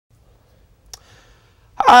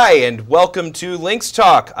Hi, and welcome to Lynx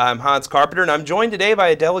Talk. I'm Hans Carpenter, and I'm joined today by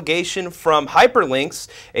a delegation from HyperLynx,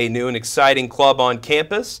 a new and exciting club on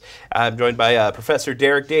campus. I'm joined by Professor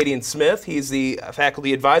Derek Dadian-Smith. He's the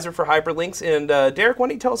faculty advisor for HyperLynx. And Derek, why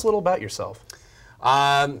don't you tell us a little about yourself?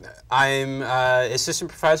 I'm assistant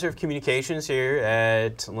professor of communications here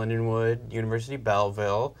at Lindenwood University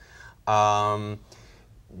Belleville.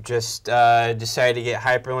 Just decided to get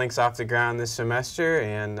HyperLynx off the ground this semester,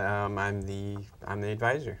 and I'm the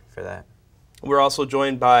advisor for that. We're also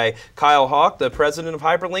joined by Kyle Hawk, the president of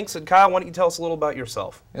HyperLynx. And Kyle, why don't you tell us a little about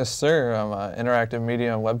yourself? Yes, sir. I'm an interactive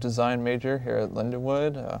media and web design major here at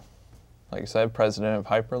Lindenwood. Like I said, president of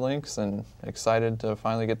HyperLynx, and excited to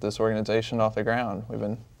finally get this organization off the ground. We've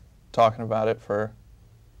been talking about it for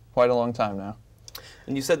quite a long time now.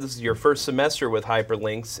 And you said this is your first semester with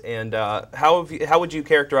HyperLynx, and how would you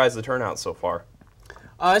characterize the turnout so far?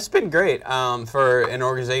 It's been great for an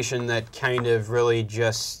organization that kind of really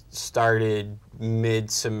just started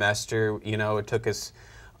mid-semester. You know, it took us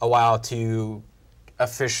a while to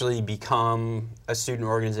officially become a student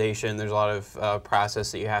organization. There's a lot of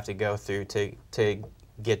process that you have to go through to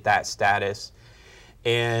get that status.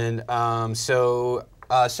 And so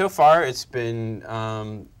far it's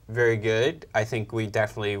been very good. I think we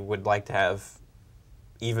definitely would like to have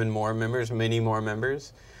even more members, many more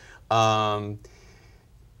members.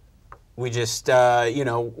 We just, you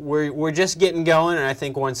know, we're just getting going, and I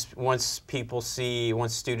think once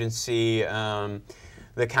students see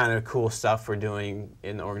the kind of cool stuff we're doing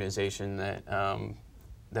in the organization, that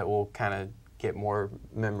we'll kind of get more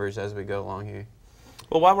members as we go along here.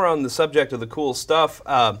 Well, while we're on the subject of the cool stuff,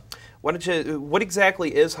 what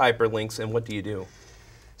exactly is HyperLynx, and what do you do?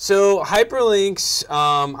 So HyperLynx,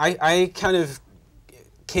 I kind of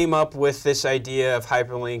came up with this idea of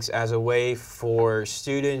HyperLynx as a way for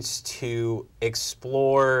students to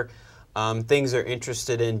explore things they're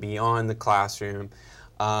interested in beyond the classroom.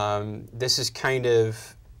 This is kind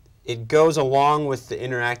of, it goes along with the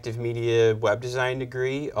interactive media web design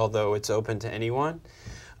degree, although it's open to anyone.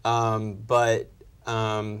 But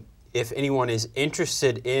if anyone is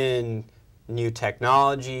interested in new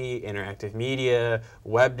technology, interactive media,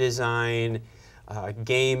 web design,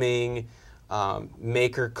 gaming,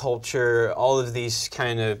 maker culture, all of these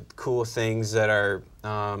kind of cool things that are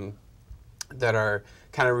kind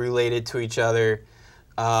of related to each other.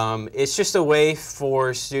 It's just a way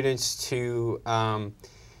for students to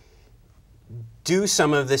do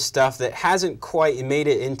some of this stuff that hasn't quite made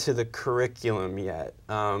it into the curriculum yet.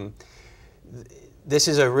 This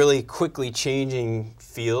is a really quickly changing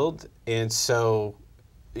field, and so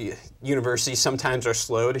universities sometimes are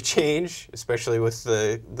slow to change, especially with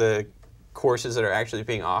the courses that are actually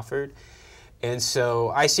being offered. And so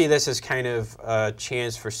I see this as kind of a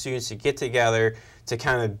chance for students to get together to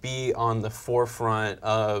kind of be on the forefront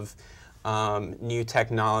of new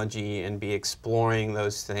technology and be exploring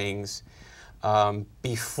those things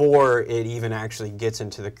before it even actually gets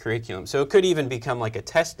into the curriculum. So it could even become like a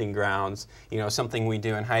testing grounds. You know, something we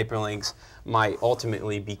do in HyperLynx might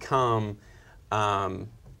ultimately become a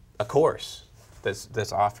course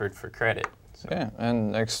that's offered for credit. So. Yeah,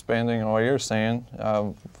 and expanding on what you're saying,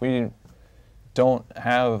 we don't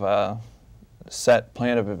have a set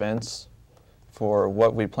plan of events for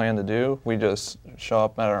what we plan to do. We just show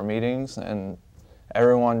up at our meetings, and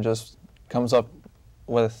everyone just comes up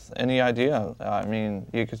with any idea. I mean,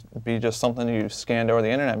 it could be just something you scanned over the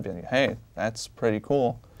internet and be like, hey, that's pretty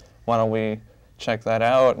cool. Why don't we check that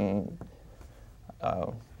out? And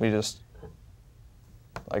we just,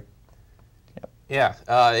 like, yeah,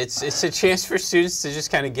 it's a chance for students to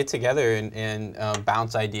just kind of get together and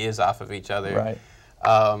bounce ideas off of each other. Right.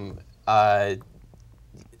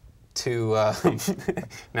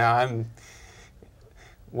 Now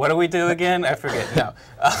what do we do again? I forget. No.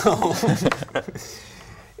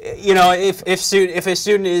 You know, if a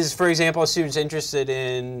student is, for example, a student's interested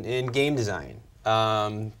in game design,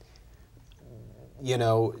 you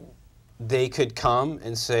know, they could come to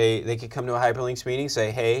a HyperLynx meeting,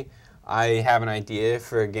 say, hey, I have an idea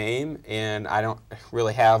for a game, and I don't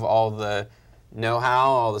really have all the know-how,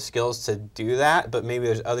 all the skills to do that, but maybe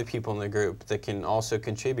there's other people in the group that can also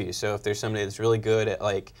contribute. So if there's somebody that's really good at,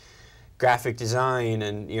 like, graphic design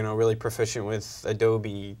and, you know, really proficient with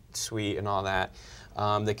Adobe Suite and all that,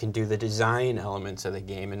 that can do the design elements of the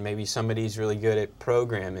game, and maybe somebody's really good at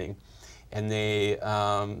programming, and they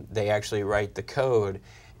actually write the code,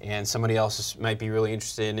 and somebody else might be really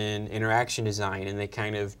interested in interaction design, and they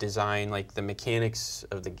kind of design like the mechanics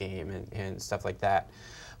of the game and stuff like that.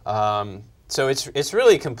 So it's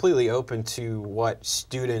really completely open to what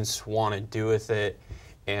students want to do with it,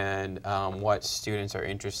 and what students are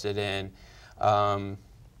interested in.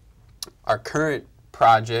 Our current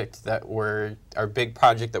project our big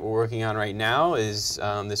project that we're working on right now is,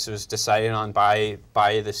 this was decided on by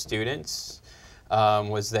the students,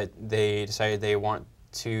 was that they decided they want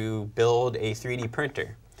to build a 3D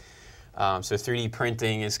printer. So 3D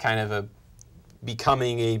printing is kind of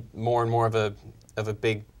becoming a more and more of a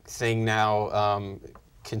big thing now.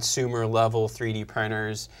 Consumer level 3D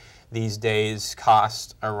printers these days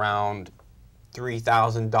cost around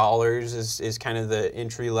 $3,000 is kind of the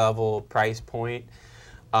entry level price point.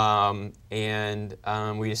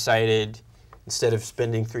 We decided instead of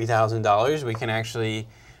spending $3,000, we can actually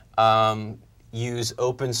use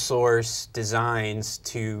open source designs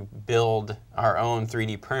to build our own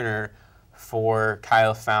 3D printer.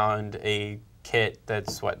 Kyle found a kit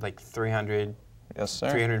that's like $300, Yes,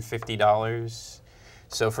 sir. $350.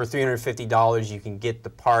 So for $350, you can get the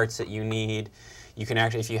parts that you need. You can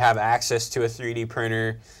actually, if you have access to a 3D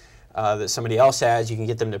printer that somebody else has, you can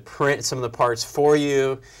get them to print some of the parts for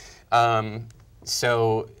you. Along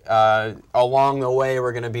the way,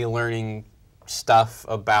 we're going to be learning stuff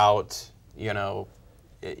about,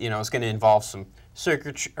 it's going to involve some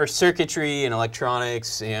circuitry and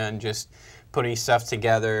electronics and just putting stuff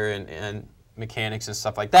together and mechanics and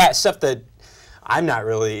stuff like that. Stuff that I'm not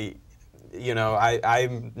really,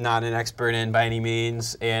 I'm not an expert in by any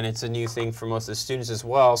means, and it's a new thing for most of the students as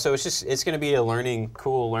well. So it's going to be a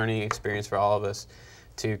cool learning experience for all of us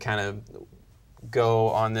to kind of go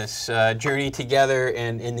on this journey together,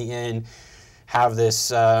 and in the end have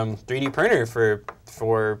this 3D printer for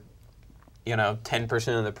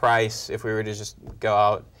 10% of the price if we were to just go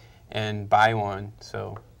out and buy one.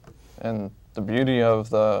 So, and the beauty of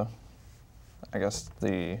the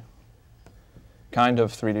kind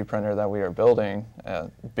of 3D printer that we are building,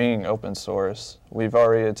 being open source, we've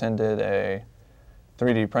already attended a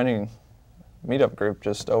 3D printing meetup group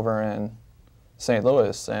just over in St.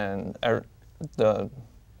 Louis, and the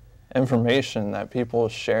information that people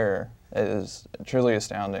share is truly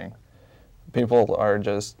astounding. People are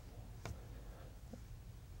just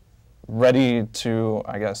ready to,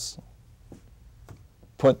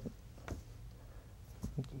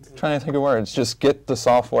 trying to think of words, just get the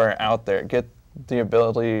software out there, get the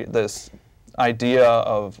ability, this idea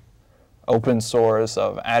of open source,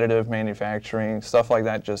 of additive manufacturing, stuff like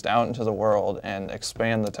that, just out into the world and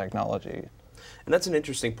expand the technology. And that's an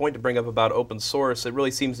interesting point to bring up about open source. It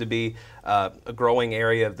really seems to be a growing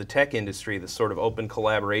area of the tech industry, this sort of open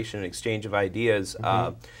collaboration and exchange of ideas.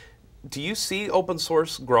 Mm-hmm. Do you see open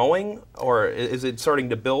source growing, or is it starting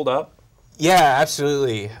to build up? Yeah,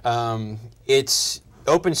 absolutely.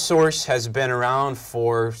 Open source has been around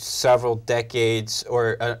for several decades,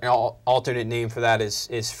 or an alternate name for that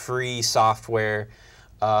is free software.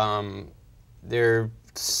 Those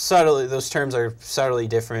terms are subtly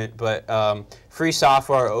different, but free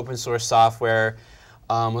software, open source software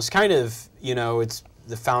was kind of, it's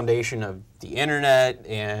the foundation of the internet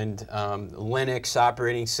and Linux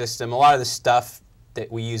operating system. A lot of the stuff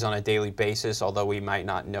that we use on a daily basis, although we might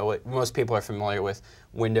not know it. Most people are familiar with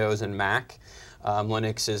Windows and Mac.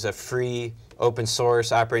 Linux is a free open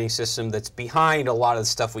source operating system that's behind a lot of the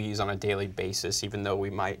stuff we use on a daily basis, even though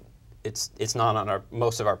it's not on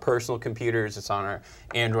most of our personal computers. It's on our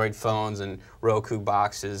Android phones and Roku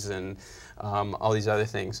boxes and all these other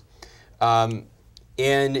things. And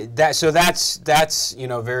that's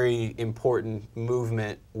very important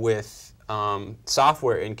movement with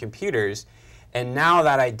software and computers. And now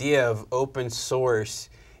that idea of open source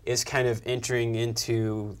is kind of entering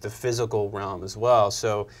into the physical realm as well.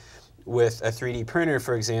 So with a 3D printer,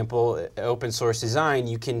 for example, open source design,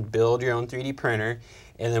 you can build your own 3D printer,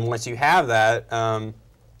 and then once you have that,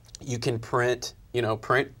 you can print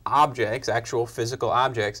objects, actual physical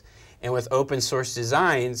objects. And with open source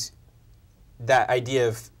designs, that idea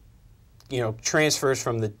of transfers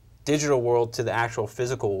from the digital world to the actual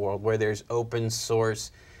physical world, where there's open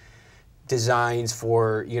source designs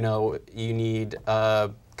for, you need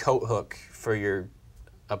a coat hook for your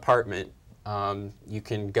apartment. You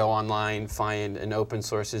can go online, find an open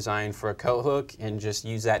source design for a coat hook and just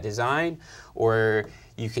use that design, or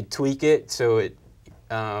you could tweak it so it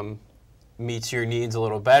meets your needs a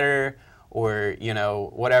little better, or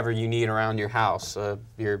whatever you need around your house.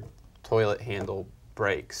 Your toilet handle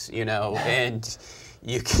breaks, and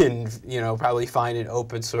you can probably find an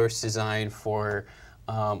open source design for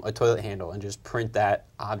a toilet handle and just print that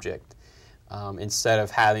object instead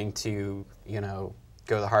of having to go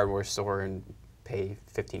to the hardware store and pay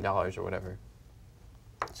 $15 or whatever.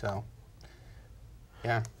 So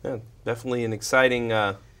yeah, definitely an exciting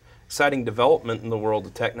development in the world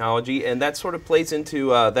of technology, and that sort of plays into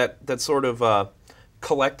that sort of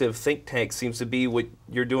collective think tank seems to be what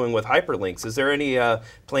you're doing with HyperLynx. Is there any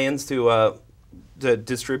plans to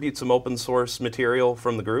distribute some open source material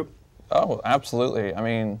from the group? Oh, absolutely. I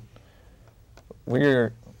mean,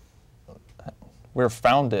 we're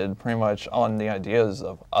founded pretty much on the ideas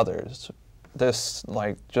of others. This,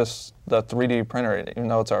 like, just the 3D printer, even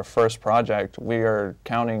though it's our first project, we are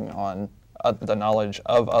counting on the knowledge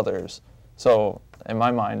of others. So in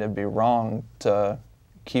my mind, it'd be wrong to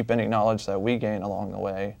keep any knowledge that we gain along the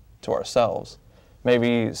way to ourselves.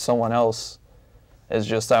 Maybe someone else is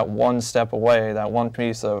just that one step away, that one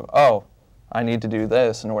piece of, oh, I need to do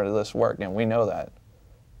this in order for this to work, and we know that.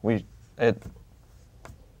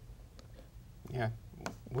 Yeah,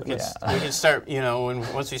 we can start. You know,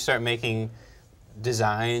 once we start making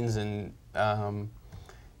designs and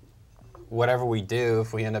whatever we do,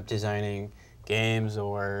 if we end up designing games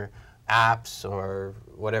or apps or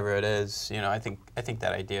whatever it is, you know, I think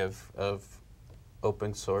that idea of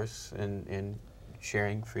open source and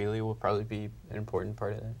sharing freely will probably be an important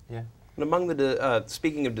part of that. Yeah. And among the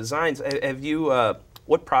speaking of designs, have you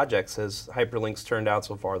what projects has HyperLynx turned out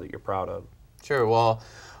so far that you're proud of? Sure. Well,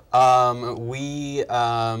 we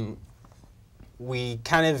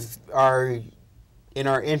kind of are in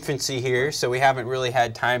our infancy here, so we haven't really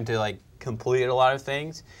had time to like complete a lot of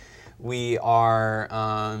things. We're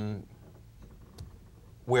on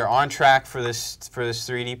track for this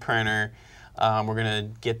 3D printer. We're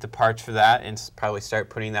gonna get the parts for that and probably start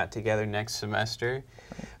putting that together next semester.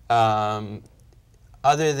 Other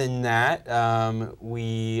than that,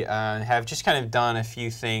 we have just kind of done a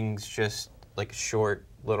few things, just like short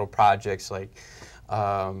little projects, like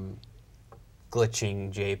glitching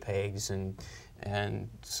JPEGs and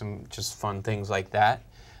some just fun things like that.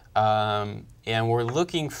 And we're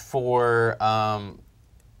looking for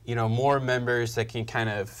you know, more members that can kind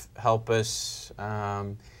of help us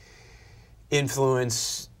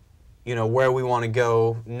influence, you know, where we want to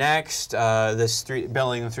go next.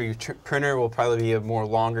 Building the 3D printer will probably be a more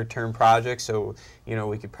longer-term project, so you know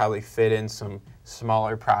we could probably fit in some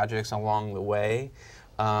smaller projects along the way.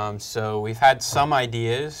 So we've had some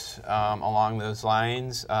ideas along those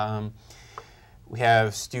lines. We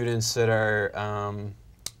have students that are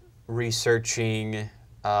researching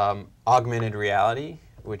augmented reality,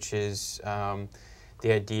 which is the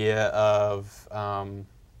idea of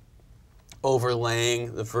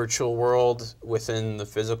overlaying the virtual world within the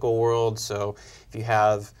physical world. So if you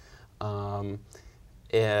have,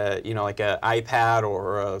 you know, like an iPad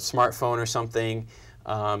or a smartphone or something,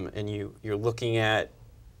 and you're looking at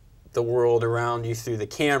the world around you through the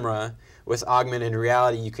camera, with augmented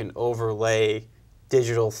reality, you can overlay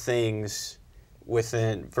digital things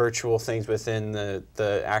within virtual things within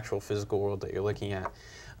the actual physical world that you're looking at.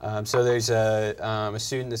 So there's a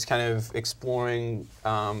student that's kind of exploring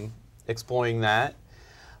that,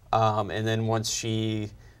 and then once she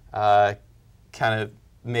kind of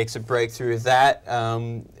makes a breakthrough with that,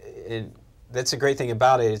 that's a great thing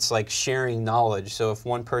about it. It's like sharing knowledge. So if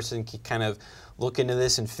one person can kind of look into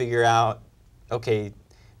this and figure out, okay,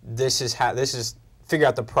 figure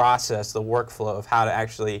out the process, the workflow of how to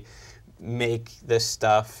actually make this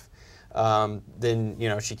stuff, then you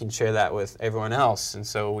know she can share that with everyone else, and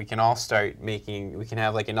so we can all start making. We can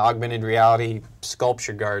have like an augmented reality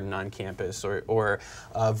sculpture garden on campus, or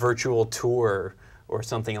a virtual tour, or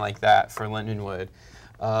something like that for Lindenwood.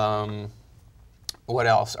 What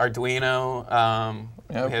else? Arduino.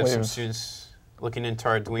 Yep, we have some students looking into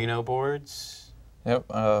Arduino boards. Yep.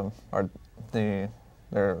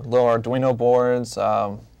 They're little Arduino boards.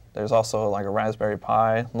 There's also like a Raspberry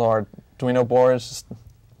Pi, little Arduino boards, just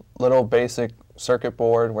little basic circuit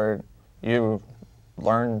board where you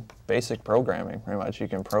learn basic programming, pretty much. You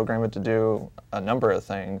can program it to do a number of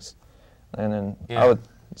things. And then I would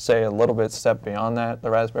say a little bit step beyond that,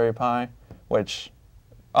 the Raspberry Pi, which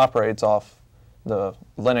operates off the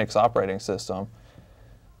Linux operating system.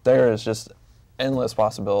 There is just endless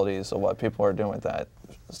possibilities of what people are doing with that.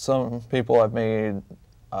 Some people have made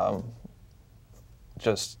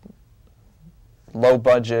just low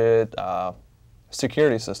budget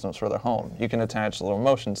security systems for their home. You can attach little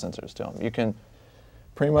motion sensors to them. You can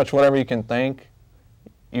pretty much whatever you can think,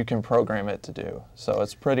 you can program it to do. So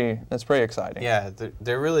it's pretty exciting. Yeah,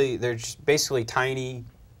 they're just basically tiny,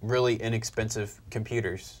 really inexpensive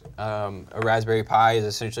computers. A Raspberry Pi is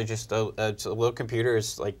essentially just a little computer.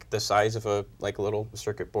 It's like the size of a little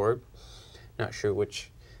circuit board. Not sure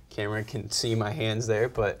which camera can see my hands there,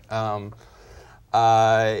 but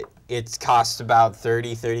it costs about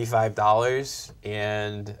 $30–$35,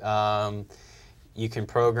 and you can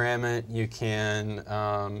program it. You can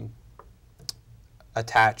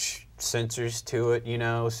attach sensors to it, you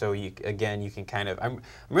know, so you can kind of, I'm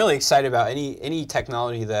really excited about any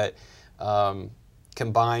technology that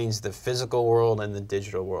combines the physical world and the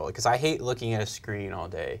digital world, because I hate looking at a screen all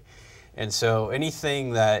day. And so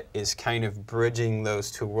anything that is kind of bridging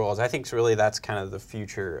those two worlds, I think really that's kind of the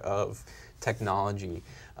future of technology,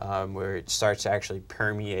 where it starts to actually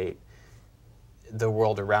permeate the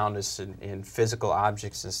world around us in physical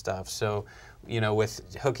objects and stuff. So, you know,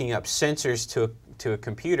 with hooking up sensors to a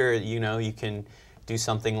computer, you know, you can do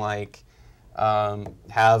something like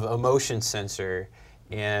have a motion sensor,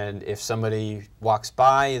 and if somebody walks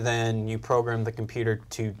by, then you program the computer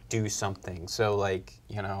to do something. So, like,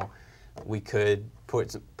 you know, we could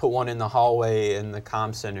put one in the hallway in the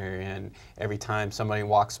comm center, and every time somebody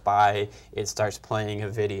walks by, it starts playing a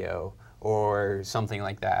video or something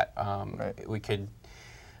like that. Right. We could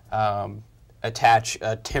attach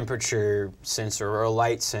a temperature sensor or a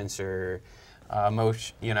light sensor,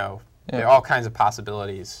 motion, you know, there are all kinds of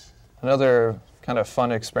possibilities. Another kind of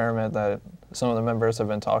fun experiment that some of the members have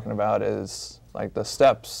been talking about is like the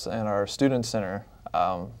steps in our student center.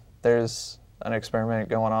 There's an experiment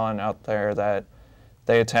going on out there that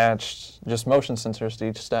they attached just motion sensors to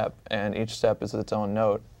each step, and each step is its own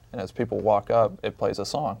note, and as people walk up, it plays a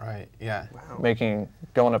song. Right, yeah. Wow. Making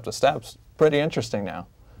going up the steps pretty interesting now,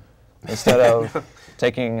 instead of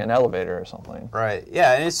taking an elevator or something. Right,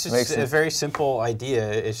 yeah, and it's just a very simple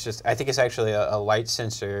idea. It's just, I think it's actually a light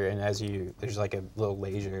sensor, and there's like a little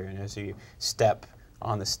laser, and as you step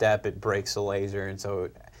on the step, it breaks the laser, and so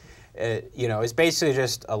you know, it's basically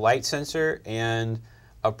just a light sensor and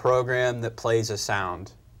a program that plays a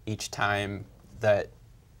sound each time that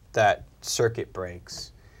circuit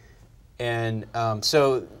breaks. And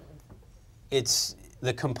so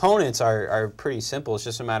the components are pretty simple. It's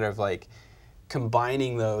just a matter of like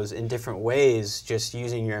combining those in different ways, just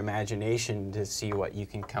using your imagination to see what you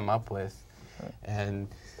can come up with. Right. And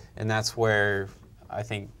that's where I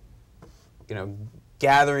think, you know,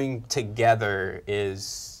 gathering together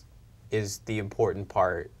is the important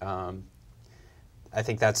part. I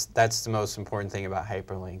think that's the most important thing about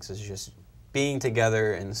HyperLynx, is just being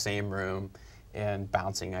together in the same room and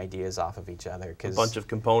bouncing ideas off of each other. A bunch of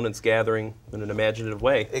components gathering in an imaginative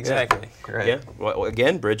way. Exactly. Yeah. Right. Yeah. Well,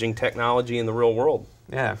 again, bridging technology in the real world.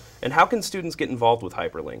 Yeah. And how can students get involved with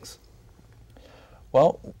HyperLynx?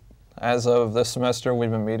 Well, as of this semester,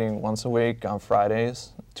 we've been meeting once a week on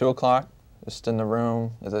Fridays, 2 o'clock, just in the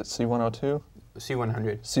room. Is it C102?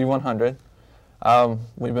 C100. C100.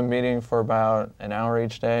 We've been meeting for about an hour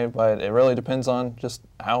each day, but it really depends on just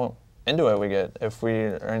how into it we get. If we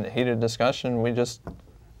are in heated discussion, we just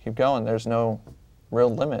keep going. There's no real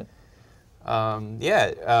limit. I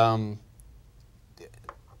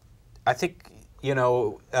think, you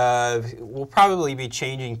know, we'll probably be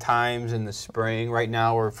changing times in the spring. Right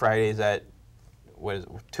now we're Fridays at, what is it,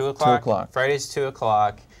 2 o'clock? 2 o'clock. Fridays 2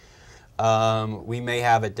 o'clock. We may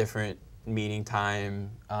have a different meeting time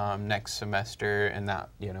next semester, and that,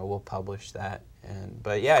 you know, we'll publish that.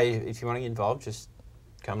 But yeah, if you want to get involved, just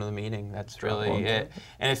come to the meeting. That's really it.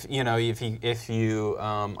 And if you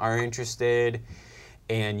are interested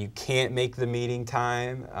and you can't make the meeting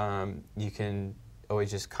time, you can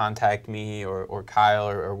always just contact me or Kyle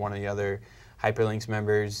or one of the other HyperLynx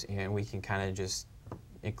members, and we can kind of just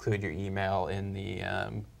include your email in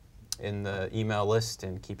the email list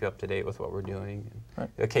and keep you up to date with what we're doing. Right.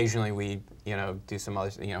 Occasionally we, you know, do some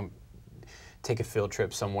other, you know, take a field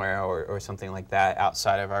trip somewhere or something like that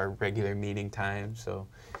outside of our regular meeting time, so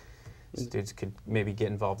students could maybe get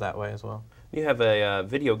involved that way as well. You have a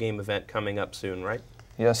video game event coming up soon, right?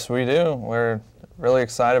 Yes, we do. We're really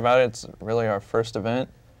excited about it. It's really our first event,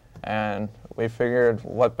 and we figured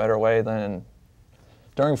what better way than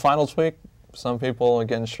during finals week. Some people are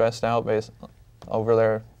getting stressed out over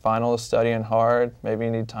their finals, studying hard, maybe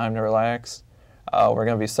need time to relax. We're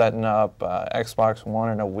going to be setting up Xbox One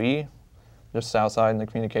and a Wii just outside in the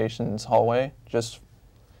communications hallway, just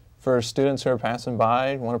for students who are passing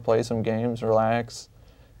by, want to play some games, relax.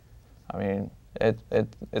 I mean,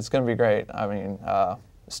 it's going to be great. I mean,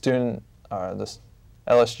 this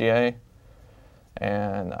LSGA,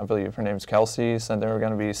 and I believe her name's Kelsey, said they were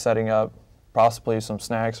going to be setting up possibly some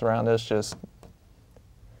snacks around us, just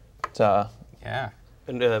to... Yeah.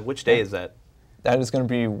 And which day is that? That is going to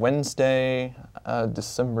be Wednesday,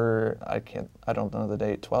 December, I don't know the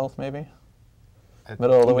date, 12th maybe?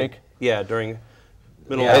 Middle of the week? Yeah, during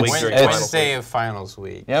middle of the week during Wednesday of finals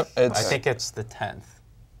week. Yep. I think it's the 10th.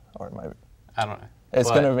 Or it might be. I don't know. It's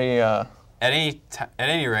going to be... at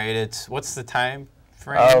any rate, what's the time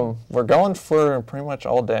frame? We're going for pretty much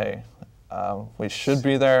all day. We should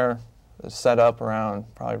be there set up probably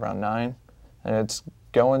around 9, and it's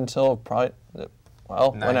go until probably,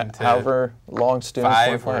 well, however long students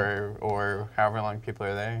want to play. or however long people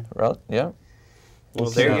are there. Well, yeah. Well,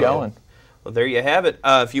 Keep there you going. go. Well, there you have it.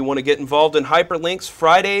 If you want to get involved in HyperLynx,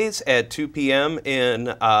 Fridays at 2 p.m. in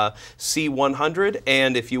C100,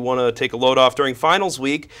 and if you want to take a load off during finals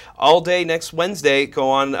week, all day next Wednesday, go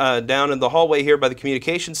on down in the hallway here by the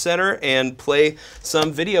Communications Center and play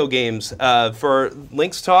some video games. For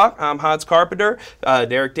Lynx Talk, I'm Hans Carpenter,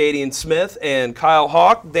 Derek Dadian Smith, and Kyle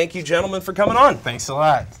Hawk. Thank you, gentlemen, for coming on. Thanks a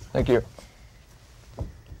lot. Thank you.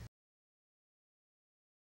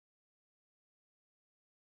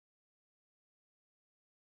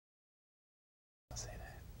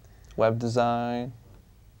 Web design,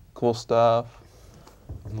 cool stuff.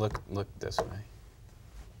 Look this way.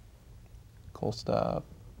 Cool stuff.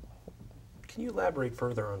 Can you elaborate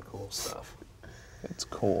further on cool stuff? It's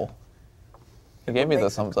cool. He gave me the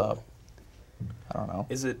thumbs up. I don't know.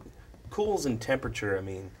 Is it cool's in temperature? I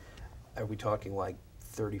mean, are we talking like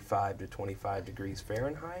 35 to 25 degrees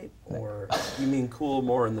Fahrenheit? Or you mean cool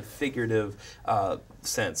more in the figurative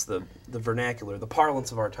sense, the vernacular, the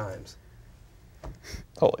parlance of our times?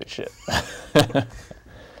 Holy shit.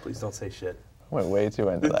 Please don't say shit. Went way too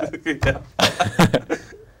into that. Yeah.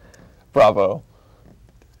 Bravo.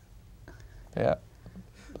 Yeah.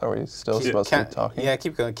 Are we still supposed to be talking? Yeah,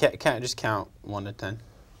 keep going. Just count 1 to 10.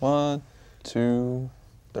 1, 2,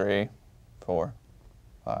 3, 4,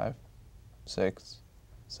 5, 6,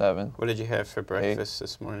 7. What did you have for breakfast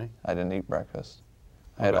this morning? I didn't eat breakfast.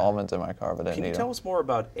 I had almonds in my car, but I didn't eat them. Can you tell us more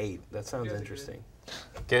about 8? That sounds interesting.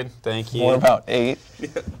 Good, thank you. More about 8.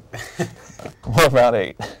 More about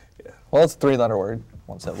 8. Yeah. Well, it's a 3-letter word,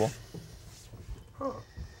 1 syllable. Huh.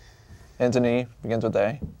 Ends in E, begins with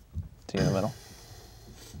A, T in the middle.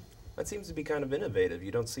 That seems to be kind of innovative.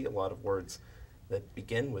 You don't see a lot of words that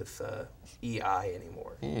begin with EI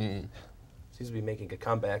anymore. Seems to be making a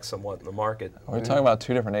comeback somewhat in the market. Are we talking about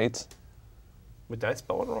 2 different 8s? Did I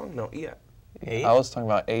spell it wrong? No, EI. 8? I was talking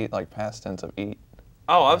about 8, like past tense of eat.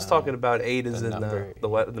 Oh, I was talking about 8 as in number.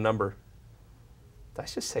 the number. Did I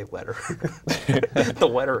just say letter? The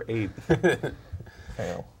letter 8.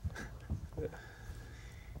 Fail.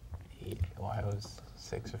 8. Well, I was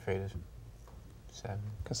 6 afraid of 7.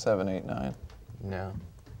 Because 7, 8, 9. No.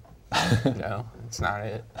 No, it's not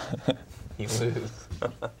it. You lose.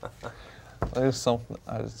 There's something.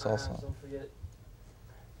 I just saw something. Don't forget.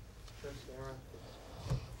 First camera.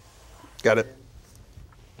 Got it.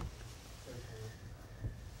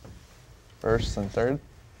 First and third.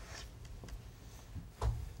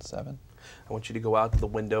 7. I want you to go out to the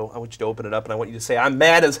window. I want you to open it up, and I want you to say, "I'm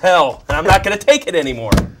mad as hell, and I'm not going to take it anymore."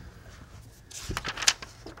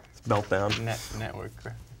 Meltdown. Network.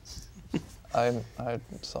 I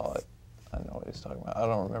saw it. I know what he's talking about. I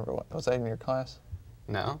don't remember what. Was that in your class?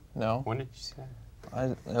 No? No. When did you say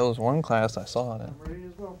that? It was one class I saw it in. I'm ready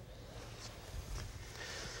as well.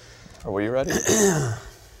 Are we ready? I'm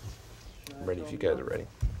ready if you guys are ready.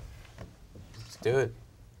 Let's do it.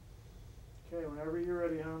 Okay, whenever you're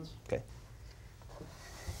ready, Hans. Okay.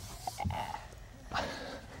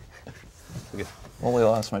 Only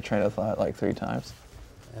lost my train of thought like 3 times.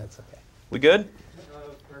 That's okay. We good? That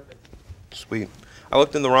was perfect. Sweet. I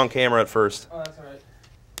looked in the wrong camera at first. Oh, that's all right.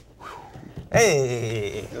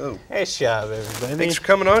 Hey! Oh. Nice job, everybody. Thanks for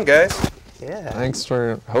coming on, guys. Yeah. Thanks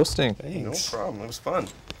for hosting. Thanks. No problem. It was fun.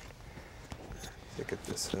 Look at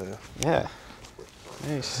this. Yeah.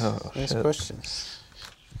 Nice. Oh, nice shit. questions.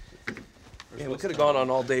 Yeah, we could have gone on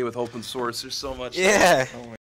all day with open source. There's so much. Yeah. Oh my